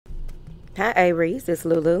Hi, Aries. It's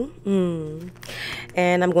Lulu.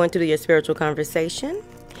 And I'm going to do your spiritual conversation.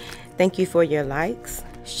 Thank you for your likes,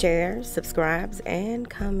 shares, subscribes, and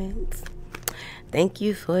comments. Thank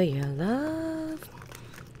you for your love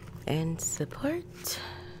and support.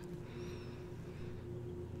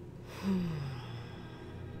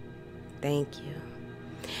 Thank you.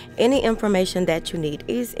 Any information that you need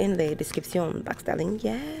is in the description box, darling.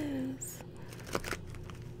 Yes.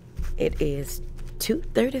 It is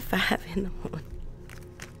 2:35 in the morning.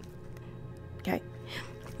 Okay.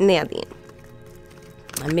 Now then,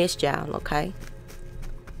 I missed y'all, okay?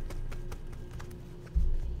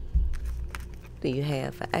 Do you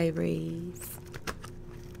have for Aries?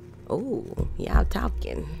 Oh, y'all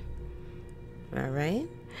talking. All right.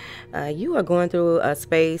 You are going through a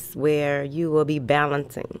space where you will be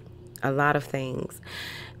balancing a lot of things,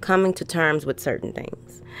 coming to terms with certain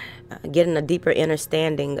things, getting a deeper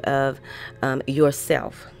understanding of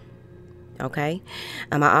yourself. Okay.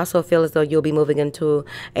 I also feel as though you'll be moving into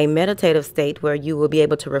a meditative state where you will be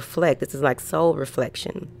able to reflect. This is like soul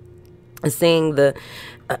reflection, seeing the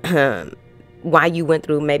why you went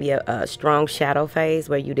through maybe a strong shadow phase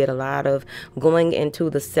where you did a lot of going into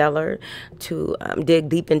the cellar to dig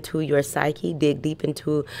deep into your psyche, dig deep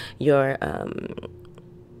into your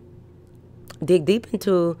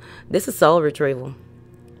this is soul retrieval.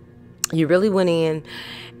 You really went in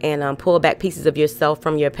and pulled back pieces of yourself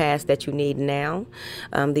from your past that you need now.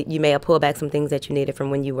 You may have pulled back some things that you needed from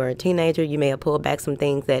when you were a teenager. You may have pulled back some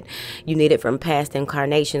things that you needed from past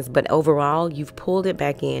incarnations. But overall, you've pulled it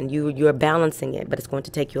back in. You're balancing it, but it's going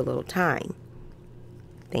to take you a little time.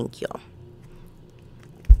 Thank you.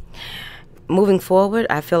 Moving forward,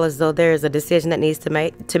 I feel as though there is a decision that needs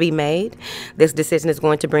to be made. This decision is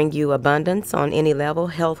going to bring you abundance on any level,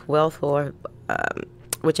 health, wealth, or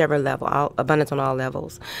whichever level, abundance on all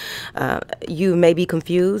levels. You may be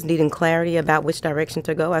confused, needing clarity about which direction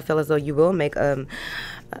to go. I feel as though you will make the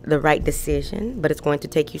right decision, but it's going to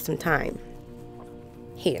take you some time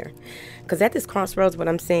here. Because at this crossroads, what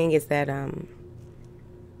I'm seeing is that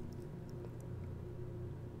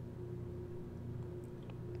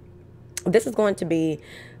this is going to be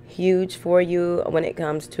huge for you when it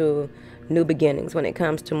comes to new beginnings, when it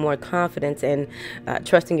comes to more confidence and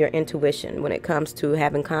trusting your intuition, when it comes to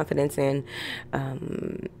having confidence in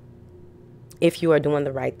if you are doing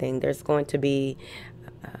the right thing. There's going to be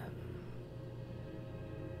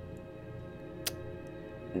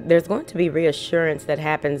reassurance that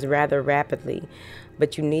happens rather rapidly,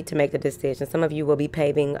 but you need to make the decision. Some of you will be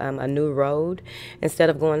paving a new road. Instead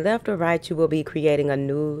of going left or right, you will be creating a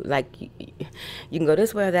new, like, you can go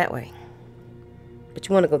this way or that way, but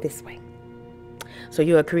you want to go this way. So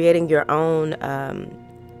you are creating your own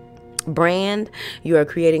brand. You are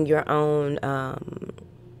creating your own,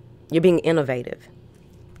 you're being innovative.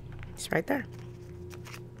 It's right there.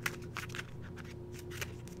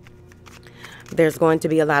 There's going to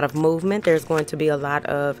be a lot of movement. There's going to be a lot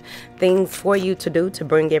of things for you to do to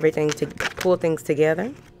bring everything, to pull things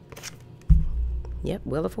together. Yep,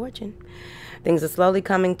 Wheel of Fortune. Things are slowly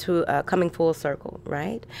coming full circle,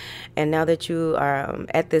 right? And now that you are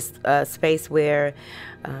at this space where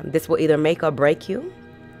this will either make or break you,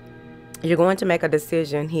 you're going to make a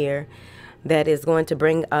decision here that is going to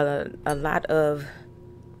bring a lot of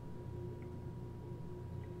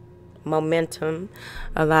momentum,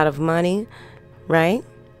 a lot of money, right?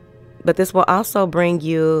 But this will also bring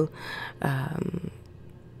you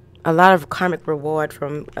a lot of karmic reward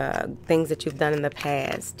from things that you've done in the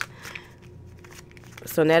past.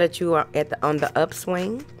 So now that you are on the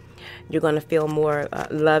upswing, you're going to feel more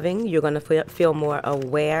loving. You're going to feel more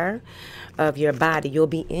aware of your body. You'll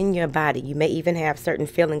be in your body. You may even have certain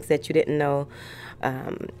feelings that you didn't know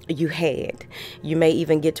you had. You may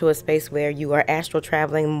even get to a space where you are astral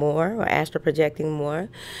traveling more or astral projecting more.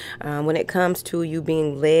 When it comes to you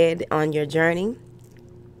being led on your journey,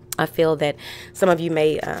 I feel that some of you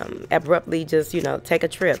may abruptly just, take a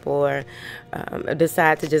trip or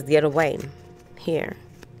decide to just get away here.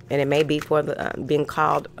 And it may be for being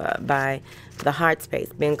called by the heart space,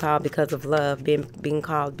 being called because of love, being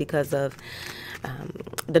called because of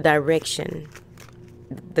the direction,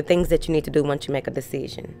 the things that you need to do once you make a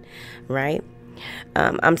decision, right?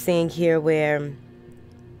 I'm seeing here where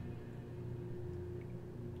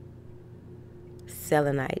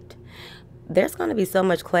selenite. There's going to be so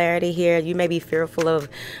much clarity here. You may be fearful of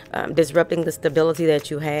disrupting the stability that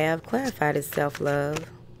you have. Clarify this self-love.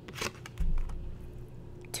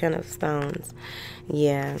 Ten of Stones.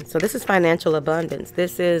 Yeah. So this is financial abundance.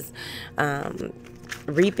 This is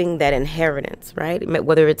reaping that inheritance, right?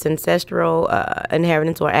 Whether it's ancestral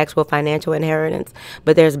inheritance or actual financial inheritance,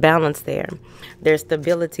 but there's balance there. There's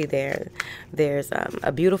stability there. There's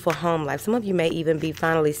a beautiful home life. Some of you may even be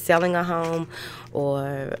finally selling a home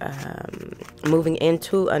or moving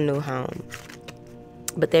into a new home,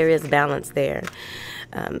 but there is balance there.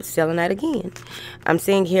 Selenite again. I'm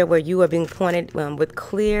seeing here where you are being pointed with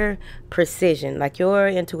clear precision. Like your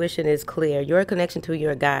intuition is clear. Your connection to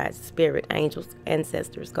your guides, spirit, angels,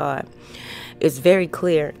 ancestors, God, is very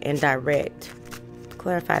clear and direct.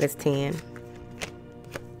 Clarified as 10.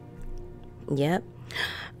 Yep.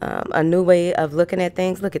 A new way of looking at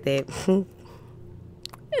things. Look at that.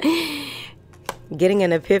 Getting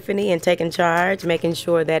an epiphany and taking charge, making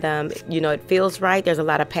sure that, it feels right. There's a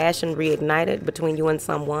lot of passion reignited between you and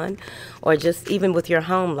someone, or just even with your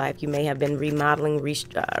home life. You may have been remodeling,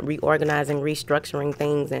 reorganizing, restructuring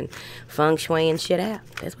things and feng shui and shit out.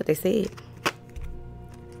 That's what they said.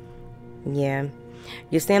 Yeah.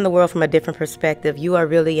 You're seeing the world from a different perspective. You are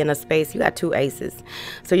really in a space. You got 2 aces.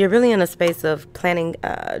 So you're really in a space of planting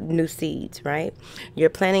new seeds, right? You're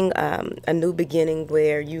planting a new beginning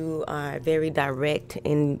where you are very direct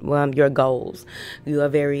in your goals. You are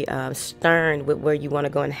very stern with where you want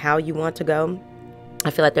to go and how you want to go.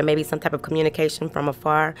 I feel like there may be some type of communication from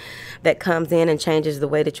afar that comes in and changes the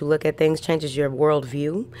way that you look at things, changes your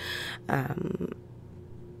worldview.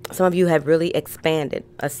 Some of you have really expanded,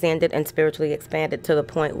 ascended, and spiritually expanded to the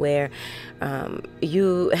point where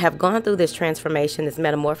you have gone through this transformation, this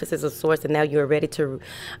metamorphosis of sorts, and now you're ready to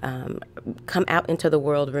come out into the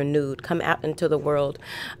world renewed, come out into the world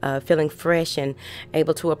feeling fresh and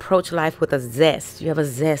able to approach life with a zest. You have a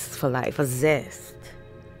zest for life, a zest.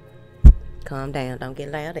 Calm down. Don't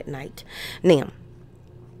get loud at night. Now,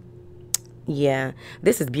 yeah,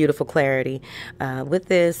 this is beautiful clarity. With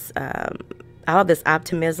this... all of this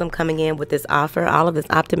optimism coming in with this offer, all of this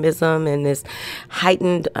optimism and this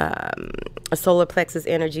heightened solar plexus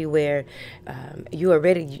energy where you are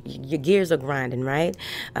ready, your gears are grinding, right?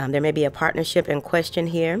 There may be a partnership in question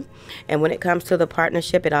here. And when it comes to the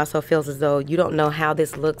partnership, it also feels as though you don't know how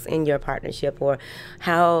this looks in your partnership, or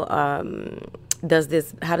how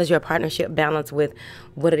does your partnership balance with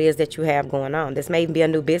what it is that you have going on. This may even be a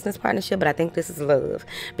new business partnership, but I think this is love,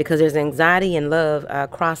 because there's anxiety and love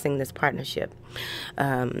crossing this partnership.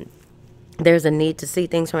 There's a need to see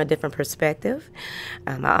things from a different perspective.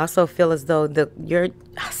 I also feel as though your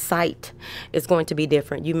sight is going to be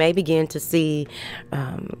different. You may begin to see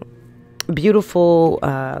beautiful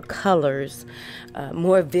colors,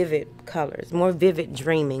 more vivid colors, more vivid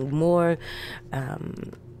dreaming, more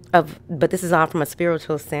but this is all from a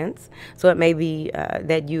spiritual sense. So it may be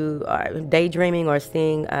that you are daydreaming or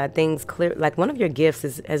seeing things clear. Like one of your gifts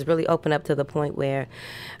has really opened up to the point where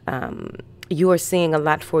you are seeing a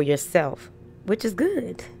lot for yourself, which is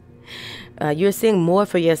good. You're seeing more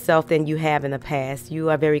for yourself than you have in the past. You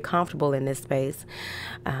are very comfortable in this space.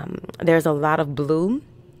 There's a lot of blue,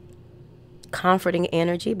 comforting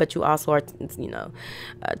energy, but you also are,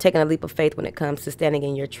 taking a leap of faith when it comes to standing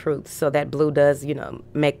in your truth. So that blue does,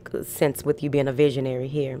 make sense with you being a visionary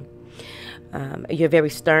here. You're very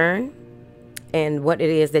stern in what it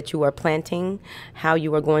is that you are planting, how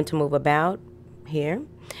you are going to move about here.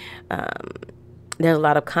 There's a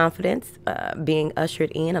lot of confidence being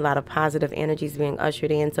ushered in, a lot of positive energies being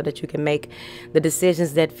ushered in so that you can make the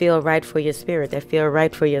decisions that feel right for your spirit, that feel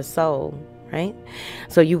right for your soul. Right?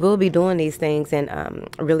 So you will be doing these things and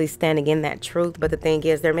really standing in that truth. But the thing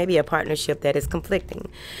is, there may be a partnership that is conflicting.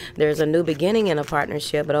 There's a new beginning in a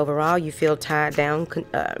partnership, but overall you feel tied down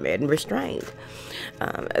and restrained.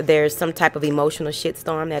 There's some type of emotional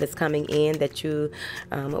shitstorm that is coming in that you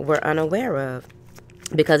were unaware of,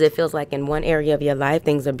 because it feels like in one area of your life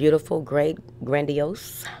things are beautiful, great,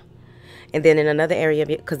 grandiose. And then in another area,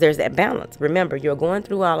 because there's that balance. Remember, you're going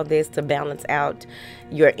through all of this to balance out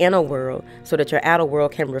your inner world so that your outer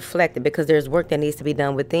world can reflect it, because there's work that needs to be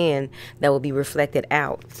done within that will be reflected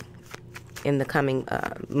out in the coming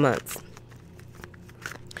months.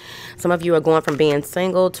 Some of you are going from being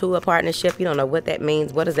single to a partnership. You don't know what that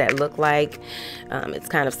means. What does that look like? It's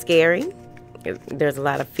kind of scary. There's a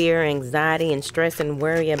lot of fear, anxiety, and stress and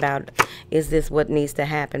worry about, is this what needs to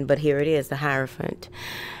happen? But here it is, the Hierophant.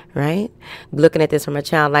 Right? Looking at this from a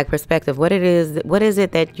childlike perspective, what is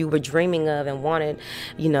it that you were dreaming of and wanted,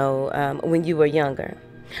 when you were younger?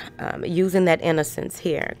 Using that innocence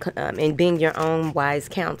here and being your own wise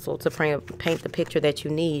counsel to paint the picture that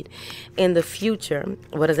you need in the future.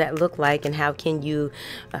 What does that look like, and how can you,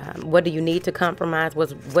 what do you need to compromise?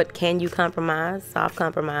 What can you compromise, soft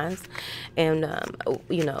compromise, and,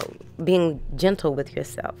 being gentle with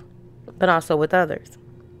yourself, but also with others.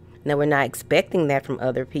 Now, we're not expecting that from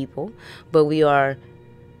other people, but we are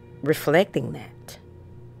reflecting that.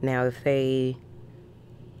 Now, if they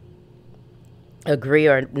agree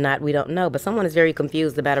or not, we don't know. But someone is very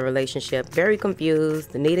confused about a relationship, very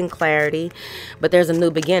confused, needing clarity. But there's a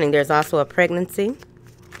new beginning. There's also a pregnancy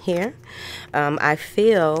here. I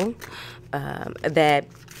feel that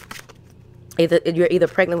you're either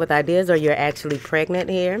pregnant with ideas or you're actually pregnant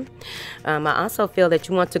here. I also feel that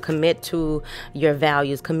you want to commit to your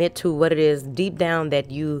values, commit to what it is deep down that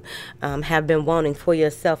you have been wanting for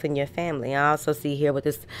yourself and your family. I also see here with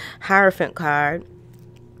this Hierophant card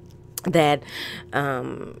that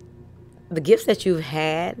the gifts that you've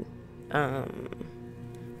had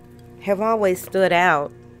have always stood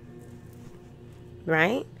out,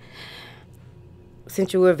 right?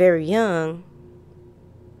 Since you were very young,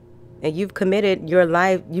 and you've committed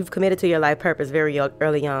to your life purpose very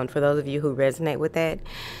early on, for those of you who resonate with that.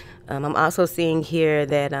 I'm also seeing here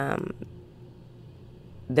that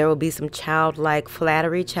there will be some childlike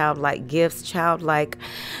flattery, childlike gifts, childlike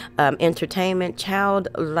entertainment,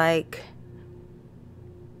 childlike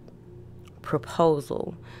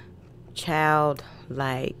proposal,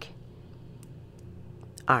 childlike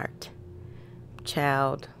art,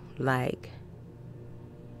 childlike.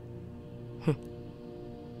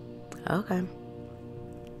 Okay.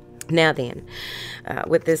 Now then,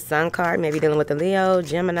 with this Sun card, maybe dealing with the Leo,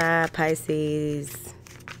 Gemini, Pisces,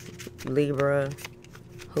 Libra,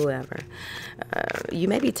 whoever. You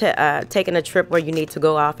may be taking a trip where you need to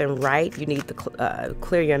go off and write. You need to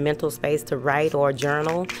clear your mental space to write or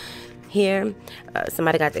journal. Here,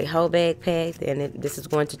 somebody got their whole bag packed, and this is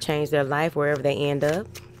going to change their life wherever they end up.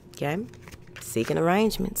 Okay? Seeking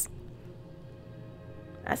arrangements.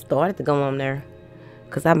 I started to go on there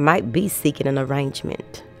because I might be seeking an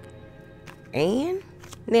arrangement. And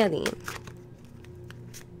now then,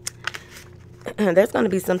 there's going to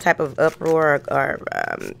be some type of uproar or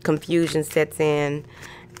confusion sets in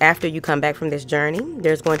after you come back from this journey.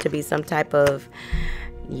 There's going to be some type of,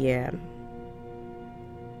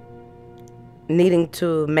 needing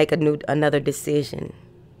to make another decision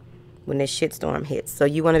when this shitstorm hits. So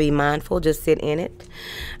you want to be mindful, just sit in it.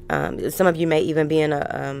 Some of you may even be in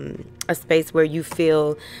a space where you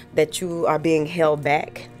feel that you are being held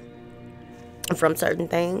back from certain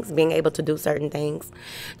things, being able to do certain things.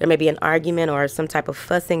 There may be an argument or some type of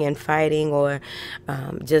fussing and fighting, or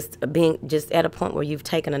just at a point where you've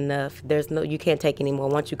taken enough. You can't take anymore.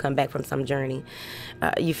 Once you come back from some journey,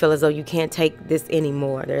 you feel as though you can't take this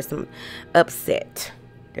anymore. There's some upset.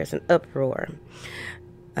 There's an uproar.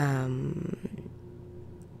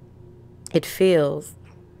 It feels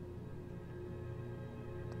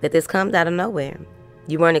that this comes out of nowhere.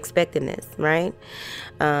 You weren't expecting this, right?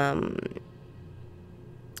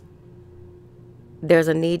 There's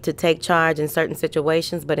a need to take charge in certain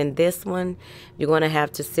situations, but in this one, you're going to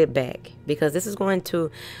have to sit back because this is going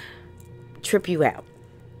to trip you out.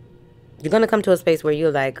 You're going to come to a space where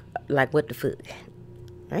you're like what the fuck,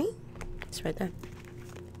 right? It's right there.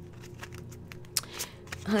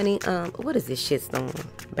 Honey, what is this shit storm,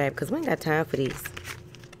 babe? Because we ain't got time for these.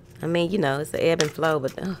 I mean, it's the ebb and flow,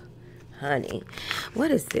 but, honey,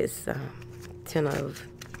 what is this? Ten of...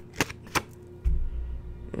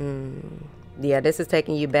 Yeah, this is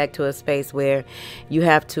taking you back to a space where you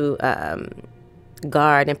have to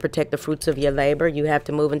guard and protect the fruits of your labor. You have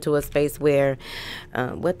to move into a space where...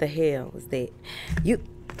 what the hell is that?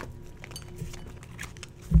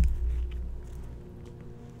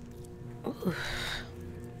 Ooh.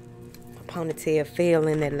 Ponytail fell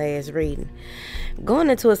in that last reading. Going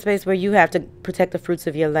into a space where you have to protect the fruits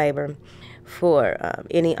of your labor for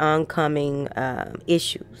any oncoming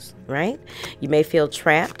issues, right? You may feel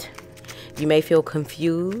trapped. You may feel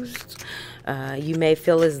confused. You may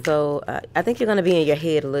feel as though, I think you're going to be in your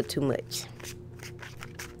head a little too much.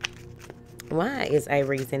 Why is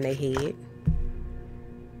Aries in their head?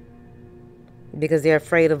 Because they're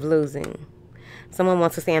afraid of losing. Someone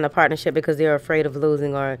wants to stay in a partnership because they're afraid of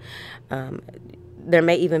losing, or there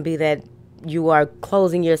may even be that you are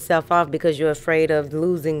closing yourself off because you're afraid of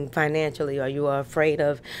losing financially, or you are afraid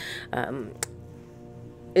of,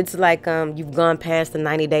 it's like you've gone past the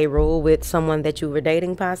 90-day rule with someone that you were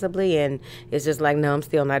dating possibly, and it's just like, no, I'm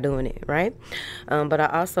still not doing it, right? But I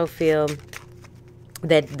also feel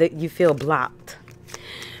that you feel blocked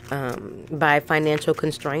by financial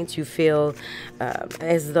constraints. You feel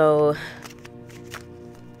as though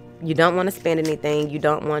you don't want to spend anything. You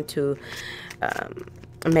don't want to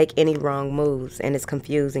make any wrong moves. And it's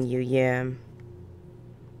confusing you. Yeah.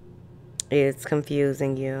 It's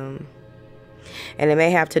confusing you. And it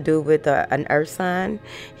may have to do with an earth sign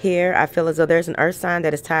here. I feel as though there's an earth sign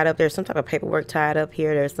that is tied up. There's some type of paperwork tied up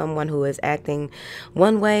here. There's someone who is acting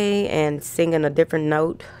one way and singing a different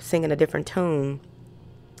note, singing a different tune.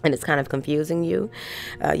 And it's kind of confusing you.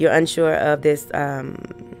 You're unsure of this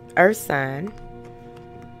earth sign.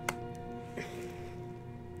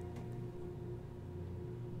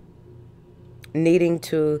 Needing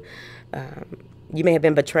to, you may have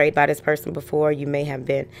been betrayed by this person before. You may have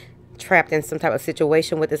been trapped in some type of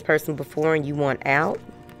situation with this person before and you want out.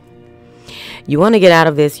 You want to get out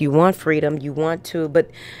of this. You want freedom. You want to, but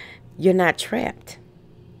you're not trapped.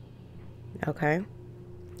 Okay?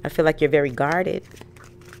 I feel like you're very guarded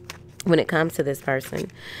when it comes to this person.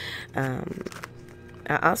 I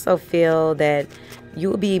also feel that you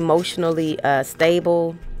will be emotionally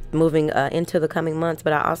stable moving into the coming months,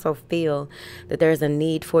 but I also feel that there's a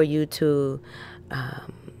need for you to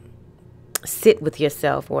sit with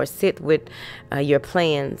yourself or sit with your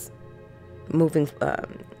plans moving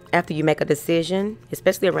after you make a decision,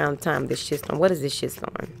 especially around the time of this shitstorm. What is this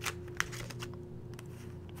shitstorm?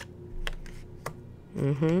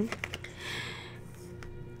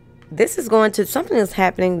 This is going to, something is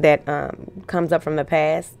happening that comes up from the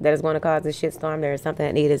past that is going to cause a shitstorm. There is something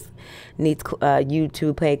that needs you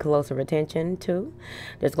to pay closer attention to.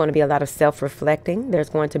 There's going to be a lot of self-reflecting. There's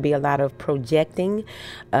going to be a lot of projecting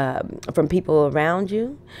from people around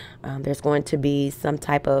you. There's going to be some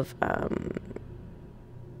type of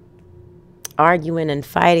arguing and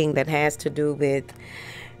fighting that has to do with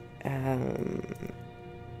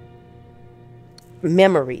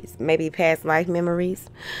memories, maybe past life memories,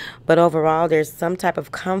 but overall there's some type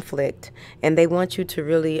of conflict, and they want you to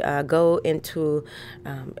really go into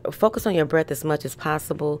focus on your breath as much as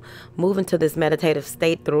possible, move into this meditative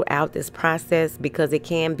state throughout this process, because it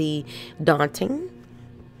can be daunting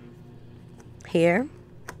here.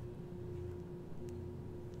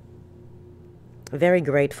 Very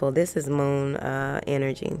grateful. This is moon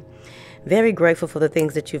energy. Very grateful for the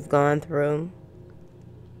things that you've gone through.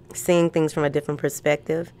 Seeing things from a different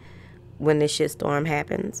perspective when this shitstorm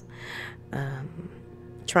happens.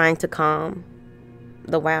 Trying to calm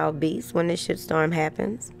the wild beast when this shitstorm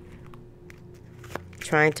happens.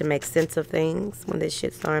 Trying to make sense of things when this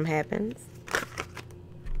shitstorm happens.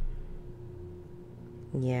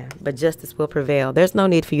 Yeah, but justice will prevail. There's no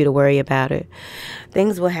need for you to worry about it.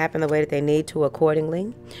 Things will happen the way that they need to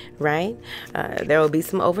accordingly, right? There will be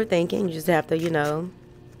some overthinking. You just have to,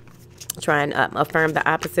 try and affirm the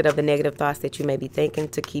opposite of the negative thoughts that you may be thinking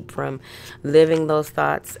to keep from living those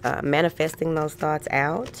thoughts, manifesting those thoughts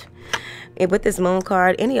out. And with this moon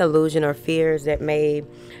card, any illusion or fears that may,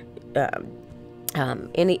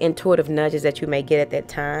 any intuitive nudges that you may get at that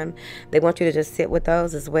time, they want you to just sit with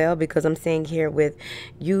those as well, because I'm seeing here with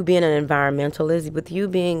you being an environmentalist, with you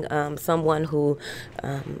being someone who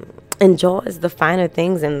enjoys the finer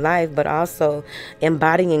things in life, but also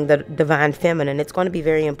embodying the divine feminine. It's going to be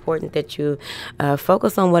very important that you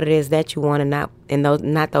focus on what it is that you want, and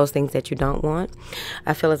not those things that you don't want.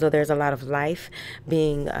 I feel as though there's a lot of life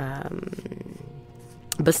being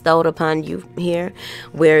bestowed upon you here,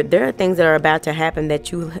 where there are things that are about to happen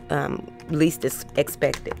that you least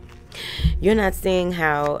expected. You're not seeing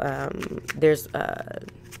how there's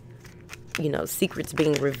secrets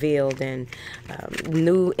being revealed and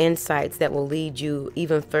new insights that will lead you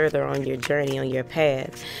even further on your journey, on your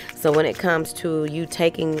path. So when it comes to you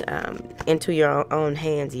taking into your own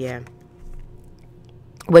hands,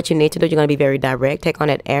 what you need to do, you're going to be very direct. Take on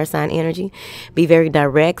that air sign energy. Be very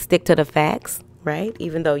direct. Stick to the facts. Right?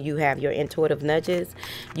 Even though you have your intuitive nudges,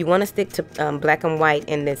 you want to stick to black and white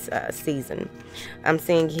in this season. I'm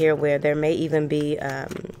seeing here where there may even be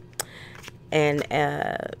an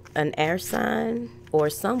air sign or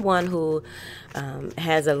someone who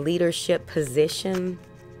has a leadership position,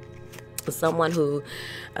 someone who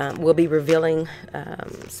will be revealing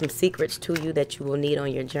some secrets to you that you will need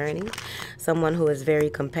on your journey. Someone who is very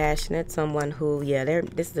compassionate, someone who,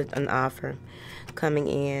 this is an offer coming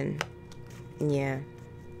in. Yeah.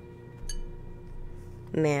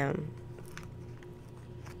 Now,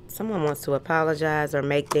 someone wants to apologize or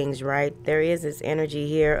make things right. There is this energy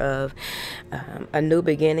here of a new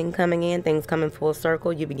beginning coming in, things coming full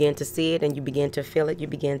circle. You begin to see it and you begin to feel it. You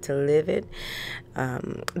begin to live it.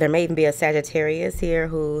 There may even be a Sagittarius here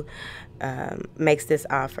who makes this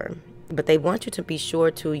offer. But they want you to be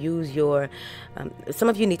sure to use your, some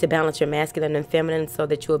of you need to balance your masculine and feminine so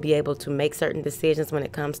that you'll be able to make certain decisions when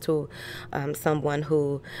it comes to someone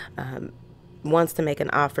who wants to make an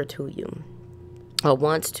offer to you. or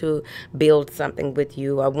wants to build something with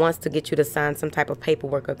you, or wants to get you to sign some type of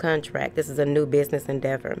paperwork or contract. This is a new business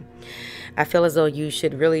endeavor. I feel as though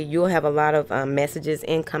you'll have a lot of messages,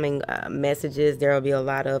 incoming messages. There will be a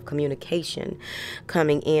lot of communication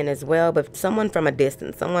coming in as well, but someone from a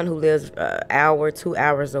distance, someone who lives an hour, 2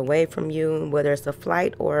 hours away from you, whether it's a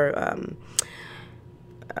flight or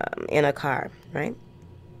in a car, right?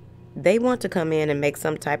 They want to come in and make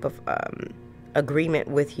some type of agreement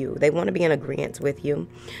with you. They want to be in agreement with you.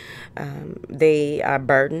 They are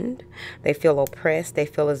burdened. They feel oppressed. They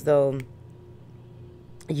feel as though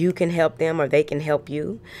you can help them or they can help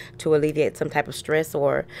you to alleviate some type of stress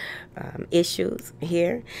or issues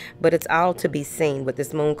here. But it's all to be seen with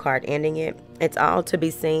this moon card ending it. It's all to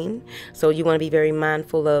be seen. So you want to be very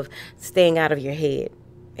mindful of staying out of your head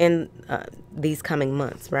in these coming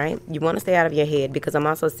months, right? You want to stay out of your head, because I'm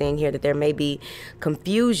also seeing here that there may be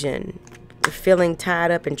confusion, feeling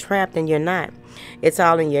tied up and trapped, and you're not. It's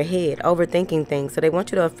all in your head, overthinking things. So they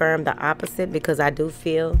want you to affirm the opposite, because I do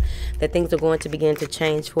feel that things are going to begin to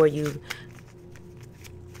change for you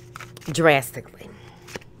drastically.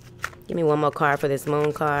 Give me one more card for this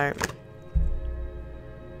moon card.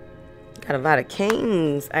 Got a lot of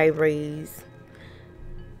kings, Aries.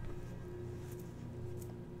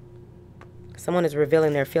 Someone is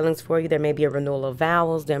revealing their feelings for you. There may be a renewal of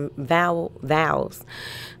vows. Vows.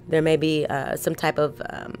 There may be some type of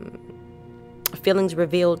feelings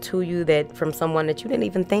revealed to you that from someone that you didn't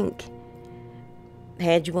even think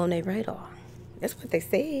had you on their radar. That's what they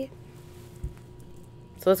said.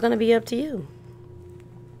 So it's going to be up to you.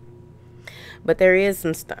 But there is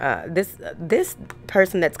some this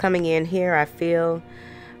person that's coming in here, I feel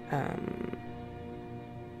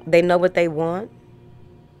they know what they want.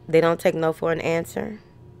 They don't take no for an answer.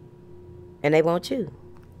 And they want you.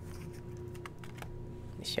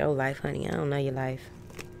 It's your life, honey. I don't know your life.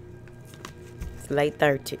 It's late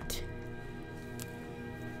 30s.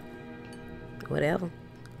 Whatever.